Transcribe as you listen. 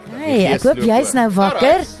Hey, ek hoop jy's nou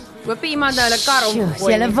wakker. Hoop iemand nou hulle kar Sjoe,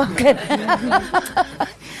 omgooi. is jy wakker?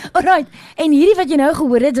 Alright, en hierdie wat jy nou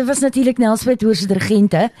gehoor het, dit was natuurlik Nelspruit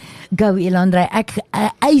Hoërskool-dirigente, Go Elandrey. Ek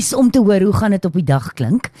eis om te hoor hoe gaan dit op die dag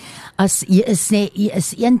klink. As jy is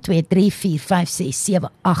 1, 2, 3, 4, 5, 6,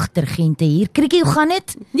 7, 8 dirigente hier. Kriekie, hoe gaan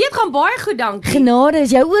dit? Nee, dit gaan baie goed, dankie. Genade,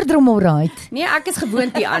 is jou oordrom alright? Nee, ek is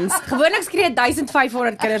gewoond die ans. Gewoonlik skree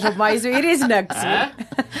 1500 kinders op my, so hierdie is niks. Ja.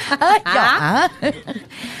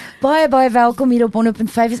 Baie welkom hier op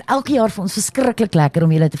 100.5. Is elke jaar vir ons verskriklik lekker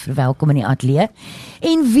om julle te verwelkom in die ateljee.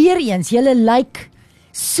 En weer eens, julle lyk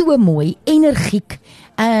so mooi, energiek.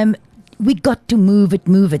 We got to move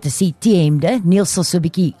it, as die TM'de. Niels sal so 'n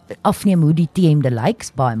bietjie afneem hoe die TM'de lyk,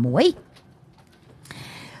 baie mooi.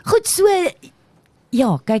 Goed, so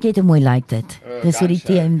ja, kyk net hoe mooi lyk dit. Dis hoe die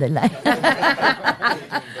TM'de lyk.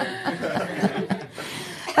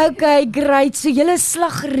 Okay, great. So julle is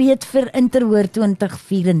slaggereed vir Interhoër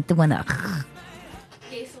 2024.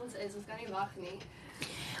 Yes, ons kan nie wag nie.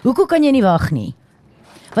 Hoekom kan jy nie wag nie?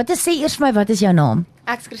 Sê eers vir my, wat is jou naam?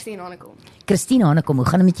 Ek's Christine Hanekom. Christine Hanekom, hoe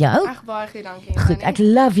gaan dit met jou? Ag, baie goed, dankie. Goed, ek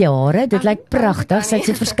love jou hare. Dit lyk pragtig. Sy het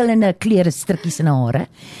so verskillende kleure strikkies in haar hare.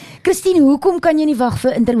 Christine, hoekom kan jy nie wag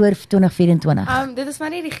vir Interhoër 2024? Dit is maar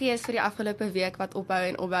net die gees vir die afgelope week wat ophou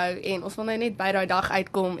en ons wil nou net by daai dag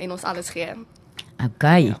uitkom en ons alles gee.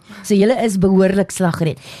 Okay, so julle is behoorlik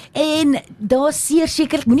slaggereed. En daar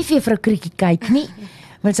seker, ek moenie vir juffrou Kriekie kyk nie,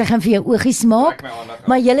 want sy gaan vir jou oogies maak,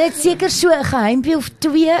 maar julle het seker so 'n geheimpie of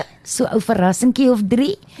 2, so 'n verrassingkie of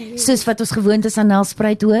 3, soos wat ons gewoond is aan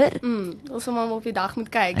Nelspruit hoor. Ons sal maar op die dag moet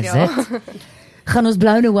kyk, Is ja. dit? Gaan ons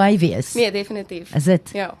blown away wees? Nee, definitief. Is dit?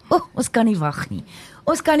 Ja. Ons kan nie wag nie.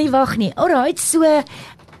 Alright, so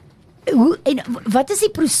wat is die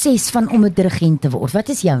proses van om 'n dirigent te word? Wat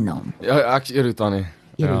is jou naam? Ja, ek is Eru Tannie.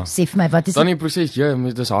 Ja. Sê vir my, wat is die proses? Ja,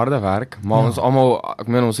 dit is harde werk, maar ons almal, ek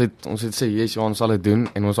meen ons het sê yes, ja, ons sal dit doen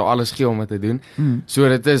en ons sal alles gee om dit te doen. So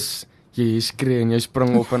dit is jy skree en jy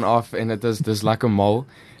spring op en af en dis lekker mal.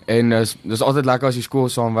 En dis altyd lekker as die skool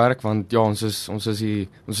saamwerk want ja, ons is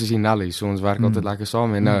die Nelly, so ons werk altyd lekker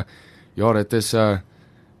saam en ja, dit is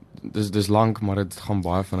dis lank, maar dit gaan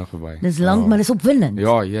baie vinnig verby. Dis lank, maar dis opwindend.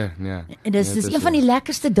 Ja, nee. En dis een van die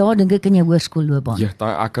lekkerste dae dink ek in jou hoërskoolloopbaan. Ja,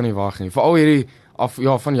 ek kan nie wag nie. Veral hierdie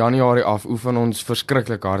van Januarie af oefen ons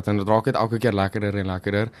verskriklik hard en dit raak net elke keer lekkerder en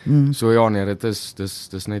lekkerder. So ja, nee, dit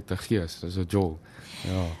is net 'n gees, dis 'n jol.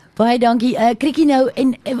 Ja. Baie dankie. Kriekie nou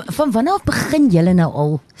en van wanneer af begin julle nou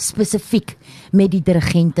al spesifiek met die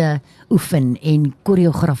dirigente oefen en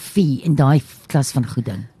koreografie en daai klas van goed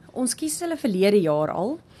ding? Ons kies hulle verlede jaar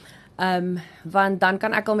al. Want dan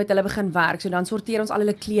kan ek al met hulle begin werk. So dan sorteer ons al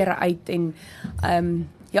hulle klere uit en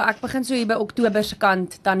ja, ek begin so hier by Oktober se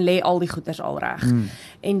kant, dan lê al die goeders al reg.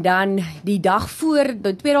 En dan die dag voor,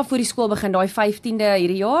 2 dae voor die skool begin, daai 15de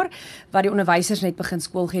hierdie jaar, wat die onderwysers net begin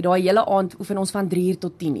skool gee, daai hele aand oefen ons van 3 uur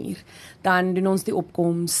tot 10 uur. Dan doen ons die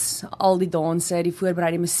opkoms, al die danse, die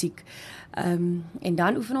voorbereide musiek. En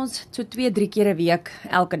dan oefen ons so 2-3 keer 'n week,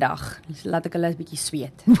 elke dag. Dus laat ek hulle 'n bietjie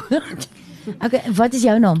sweet. Okay, wat is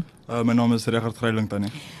jou naam? My naam is Richard Greiling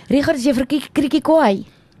Tannie. Richard, is jy vir Kriekie kwaai?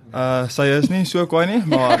 Sy is nie so kwaai nie,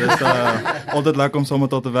 maar dit is altyd lekker om saam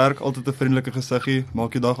met haar te werk, altyd 'n vriendelike gesiggie,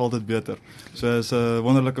 maak die dag altyd beter. So is 'n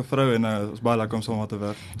wonderlike vrou en is baie lekker om saam met haar te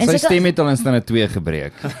werk. Sy stem het al in 2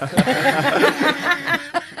 gebreek.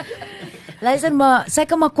 Luister maar, sy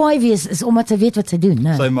kan maar kwaai wees, is omdat sy weet wat sy doen,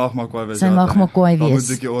 né? Sy mag maar kwaai wees. Sy mag maar kwaai Daar moet wees.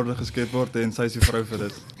 'n bietjie orde geskep word en sy is die vrou vir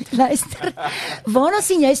dit. Luister, waarna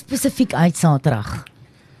sien jy spesifiek uit Saterdag?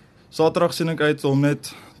 Saterdag sien ek uit om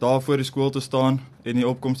net daar voor die skool te staan en die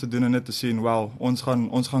opkoms te doen en net te sien, wow, ons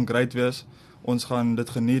gaan great wees. Ons gaan dit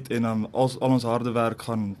geniet en dan al ons harde werk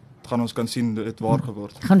gaan ons kan sien dit waar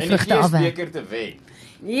geword. Gaan vrugte af. En die beker te wen.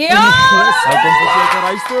 Ja! Hy kom verseker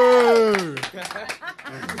huis toe.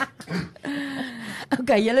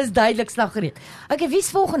 Okay, julle is duidelik slaggereed. Okay, wie's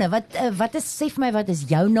volgende? Wat is, sê vir my, wat is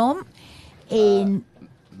jou naam? En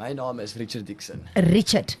My naam is Richard Dixon.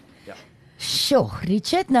 Richard. Ja. Sjoe,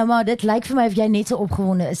 Richard, nou maar dit lyk vir my of jy net so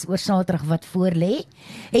opgewonde is oor Saterdag wat voor lê.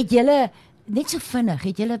 Het julle net so vinnig,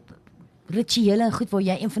 het julle rituele en goed waar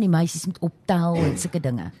jy een van die meisies moet optel en sulke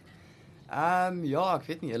dinge? Ja, ek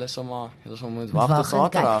weet nie, hulle sal moet wag tot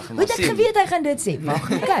Saterdag. Hoe het ek geweet hy gaan dit sê? Wag,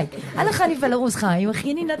 kyk. Hulle gaan nie vir hulle ons geheim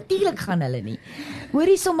gee nie, natuurlik gaan hulle nie.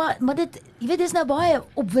 Hoorie sommer, maar dit, jy weet, dis nou baie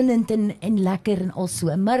opwindend en lekker en al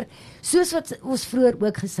so, maar soos wat ons vroeër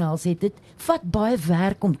ook gesels het, dit vat baie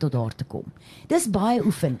werk om tot daar te kom. Dis baie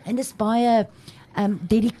oefen en dis baie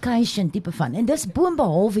dedication tipe van, en dis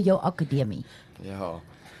boonbehalwe jou akademie. Ja.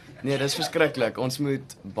 Nee, dis verskriklik. Ons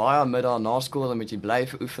moet baie middag na skool, dan moet jy bly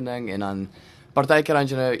vir oefening en dan partykeer dan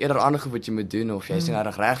jy nou eerder ander goed wat jy moet doen of jy is nie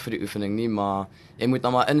reg vir die oefening nie, maar jy moet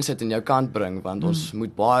nou maar insit en jou kant bring want ons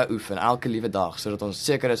moet baie oefen elke liewe dag sodat ons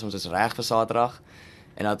seker is ons is reg vir Saterdag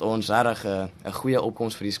en dat ons regtig 'n goeie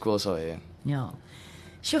opkoms vir die skool sal hê. Ja.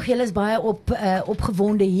 Sjoe, julle is baie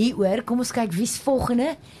opgewonde hieroor. Kom ons kyk wie's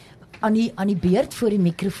volgende aan die beurt voor die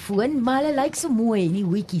mikrofoon, maar hulle lyk so mooi in die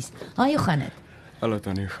hoetjies. Hoe gaan dit? Hallo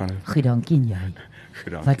Tannie, gaan dit? Goed, dankie en jy.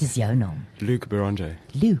 Goed, dankie. Wat is jou naam? Luke Beranje.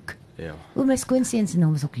 Luke. Ja. My skoonseun se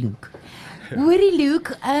naam is ook Luke. Hoorie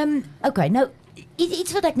Luke, okay, nou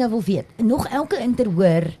iets wat ek nou wil weet. Nog elke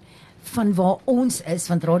interhoor van waar ons is,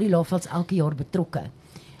 want Radio Laeveld is elke jaar betrokke.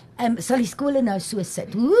 Sal die skole nou so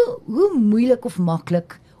sit. Hoe moeilik of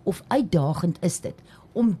maklik of uitdagend is dit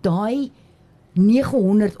om daai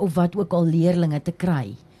 900 of wat ook al leerlinge te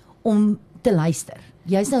kry om te luister?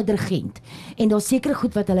 Jy's nou dirigent en daar's seker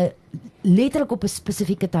goed wat hulle letterlik op 'n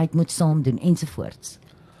spesifieke tyd moet saam doen ensovoorts.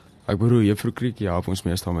 Ek bedoel Juffrou Kriekie help ons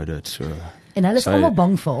meestal met dit, so. En hulle is almal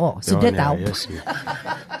bang vir haar, so dit help. Yes,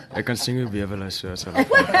 ek kan sing hoe wewe is so as hulle.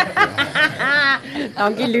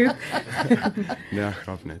 Dankie Luke. Nee,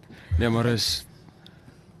 grap net. Nee, maar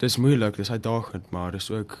dis moeilik, dis uitdagend, maar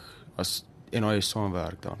dis ook as NHS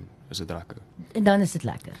saamwerk dan is dit lekker. En dan is dit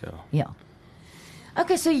lekker. Ja.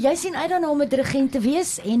 Okay, so jy sien uit daarna om 'n dirigent te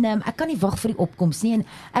wees en ek kan nie wag vir die opkoms nie en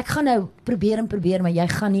ek gaan nou probeer, maar jy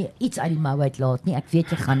gaan nie iets uit die mou uitlaat nie. Ek weet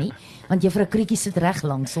jy gaan nie, want Juffrou Kriekie sit reg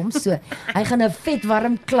langs hom, so hy gaan 'n vet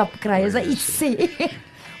warm klap kry as hy iets sê.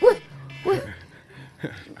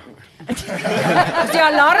 Dis die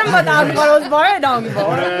alarm wat aangaan, ons baie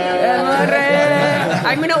dankbaar. Maar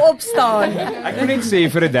ek moet nou opstaan. Ek moet net sê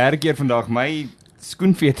vir 'n derde keer vandag my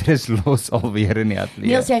skoenveter is los alweer in die ateljee.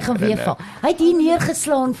 Niels, jy gaan weer val. Hy het hier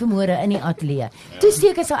neergeslaan vanmôre in die ateljee. Toe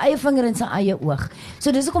steek hy sy eie vinger in sy eie oog.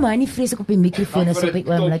 So dis hoekom hy nie vreeslik op die mikrofoon is op die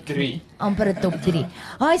oomblik. Amper 'n top 3.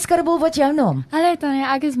 Hi Skarbel, wat jou naam? Hallo Tannie,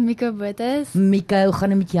 ek is Miko Botes. Miko, hoe gaan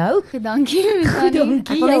dit met jou? Goed, dankie. Goed,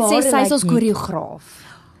 dankie. Ek wil net sê sy is ons koreograaf.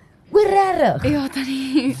 Oor regtig? Ja,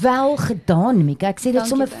 Tannie. Wel gedaan, Miko. Ek sê dit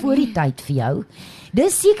sommer voor die tyd vir jou.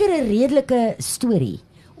 Dis seker 'n redelike storie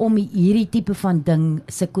om hierdie tipe van ding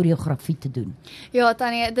se koreografie te doen. Ja,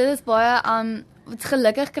 Tannie, dit is baie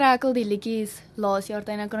gelukkig kry ek al die liedjies laas jaar,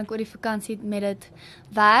 dan kan ek oor die vakansie met dit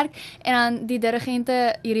werk en dan die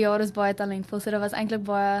dirigente hierdie jaar is baie talentvol, so dit was eintlik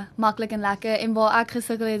baie maklik en lekker en waar ek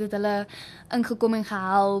gesukkel het hulle ingekom en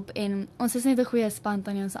gehelp en ons is net 'n goeie span,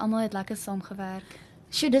 Tannie, ons almal het lekker saamgewerk.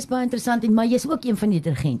 Sjoe, dis baie interessant en maar jy's ook een van die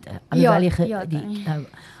dirigente. Ja,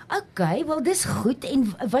 Okay, wel dis goed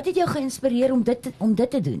en wat het jou geïnspireer om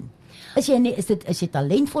dit te doen? Is jy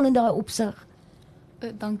talentvol in daai opsig?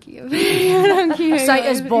 Dankie. Dankie. Sy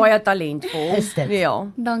is baie talentvol. Is dit? Ja.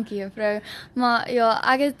 Dankie juffrou. Maar ja,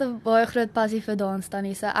 ek het 'n baie groot passie vir dans,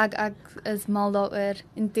 Tannie, so ek is mal daaroor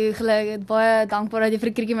en toe gelukkig baie dankbaar dat jy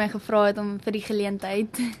vir Kriekie my gevra het om vir die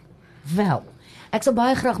geleentheid. Wel, ek sal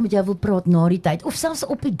baie graag met jou wil praat na die tyd of selfs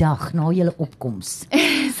op die dag na julle opkoms.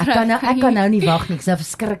 Ek kan nou nie wag nie, ek's nou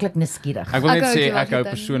verskriklik nuuskierig. Ek wil net sê ek hou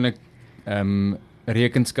persoonlik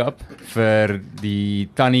rekenskap vir die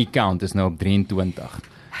Tannie count is nou op 23.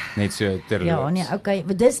 Net so terloops. Ja, nee, okay,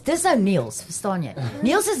 maar dis nou Niels, verstaan jy?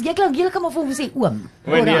 Niels is jy kan maar vir hom sê oom.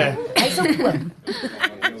 Nee. Hy's ook oom.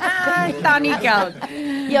 Tannie count.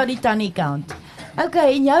 Ja, die Tannie count.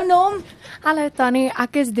 Okay, en jou naam? Hallo Tannie,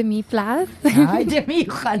 ek is Demi Plath. Hi Demi,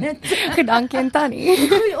 hoe gaan dit? Dankie en Tannie.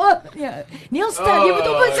 Ja. Niels, jy moet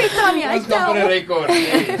op sê Tannie, hy stel 'n rekord.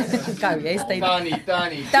 Gou, jy's tyd.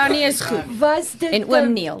 Tannie. Tannie is goed. Was dit En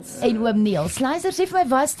oom Niels. En oom Niels. Luister, sê vir my,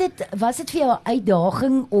 was dit vir jou 'n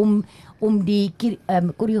uitdaging om die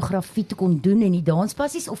koreografie te kon doen en die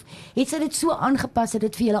danspassies of het sy dit so aangepas dat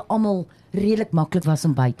dit vir julle almal redelik maklik was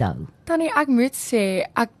om by te hou? Tannie, ek moet sê,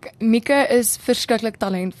 Mika is verskriklik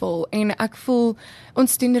talentvol en ek voel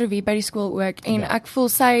ons doen revue by die skool ook en ek voel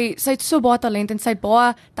sy het so baie talent en sy het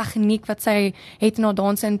baie tegniek wat sy het na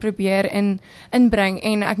dans en probeer inbring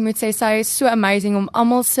en ek moet sê sy is so amazing om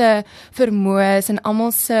almal se vermoëns en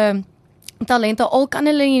almal se talente, al kan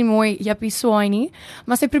hulle nie mooi jippie swaai nie,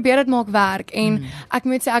 maar sy probeer dit maak werk en ek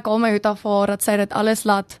moet sê ek haal my hoed af vir haar dat sy dit alles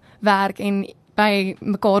laat werk en by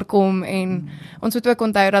mekaar kom en ons moet ook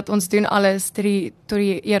onthou dat ons doen alles tot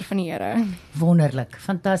die eer van die Here. Wonderlik,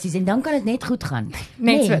 fantasties en dan kan dit net goed gaan.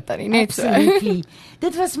 Net so, Tannie, net so. Absolutely.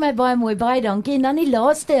 Dit was my baie mooi, baie dankie en dan die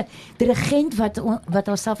laaste dirigent wat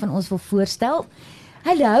haarself aan ons wil voorstel.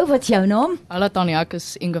 Hallo, wat is jou naam? Hallo Tannie, ek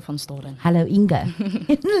is Inge van Staden. Hallo Inge.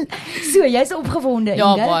 So, jy's opgewonde,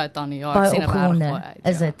 Ja, Inge? baie Tannie, ja, Baie ek sien opgewonde, baie uit.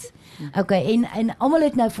 is dit? Okay, en almal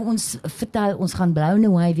het nou vir ons vertel, ons gaan Blou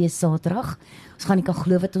Nooi wees Saterdag. Ons gaan nie kan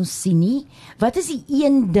glo wat ons sien nie. Wat is die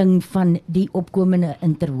een ding van die opkomende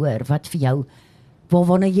Interhoër wat vir jou,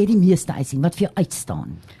 waarna jy die meeste uitsien, wat vir jou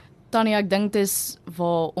uitstaan? Tannie, ek dink dis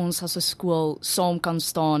waar ons as 'n skool saam kan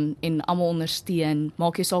staan en almal ondersteun.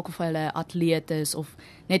 Maak nie saak of hulle atleet is of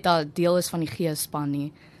net 'n deel is van die G-span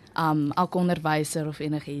nie. Elke onderwyser of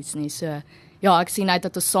enigiets nie. So ja, ek sien uit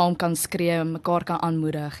dat ons saam kan skree, mekaar kan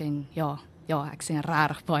aanmoedig en ja, ek sien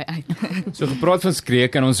regtig baie uit. So gepraat van skree,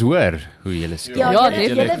 kan ons hoor hoe julle skree. Ja,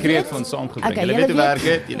 julle kreet van saamgebring. Okay, Julle weet hoe werk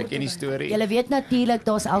dit, julle ken die storie. Julle weet natuurlik,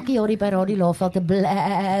 daar's elke jaar hier by Radio Laeveld 'n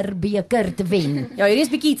Blêrbeker te wen. Ja, hierdie is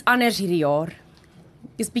bietjie iets anders hierdie jaar.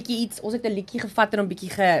 Dis bietjie iets, ons het 'n liedjie gevat en hom bietjie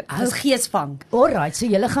geesvang. Alright, so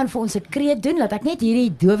julle gaan vir ons 'n kreet doen, laat ek net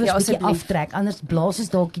hierdie dowers Ja, bietjie asseblief. aftrek, anders blaas ons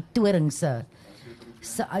dalk die toring se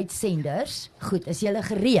uitsenders. Goed, is julle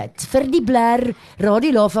gereed vir die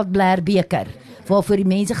Radio Laeveld Blêrbeker waarvoor die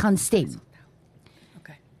mense gaan stem?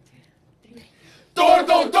 Okay.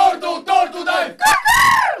 Tortel, tortel, tortelduif!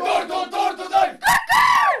 Tortel, tortelduif!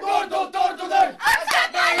 Tortel, tortelduif! Ek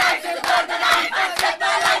skep my lyf in tortelduif! Ek skep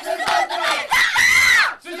my lyf in tortelduif!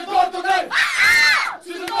 Soos 'n tortelduif!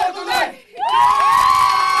 Soos 'n tortelduif!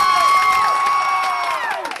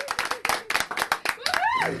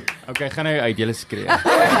 Okay, gaan nou uit, julle skree.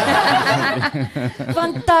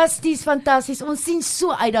 Fantasties, fantasties. Ons sien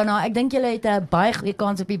so uit daarna. Ek dink julle het 'n baie goeie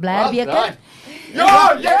kans op die Blêrbeker.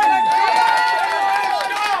 Ja, ja!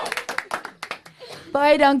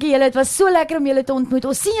 Baie dankie julle. Dit was so lekker om julle te ontmoet.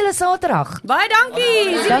 Ons sien julle Saterdag. Baie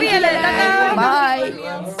dankie. Sien Dankie julle. julle.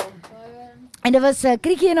 Bye. En dit was 'n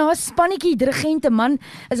kriekie en haar spannetjie dirigente man,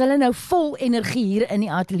 is hulle nou vol energie hier in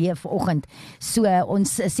die ateljee vanoggend. So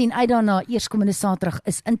ons sien uit daarna eerskomende Saterdag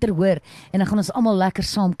is Interhoër en dan gaan ons almal lekker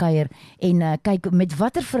saam kuier en kyk met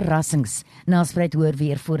watter verrassings Nelspruit hoor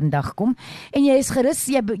weer vorendag kom. En jy is gerus,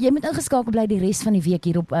 jy moet ingeskakel bly die res van die week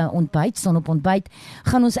hier op Ontbyt, Sonop Ontbyt.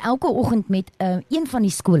 Gaan ons elke oggend met een van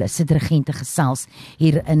die skole se dirigente gesels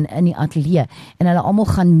hier in die ateljee en hulle almal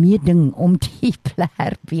gaan meeding om die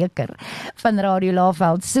Blêrbeker van Radio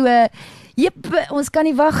Laeveld. So, ons kan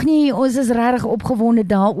nie wag nie. Ons is regtig opgewonde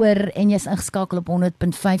daaroor en jy's ingeskakel op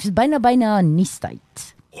 100.5. Dis byna 'n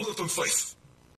nuustyd. 105.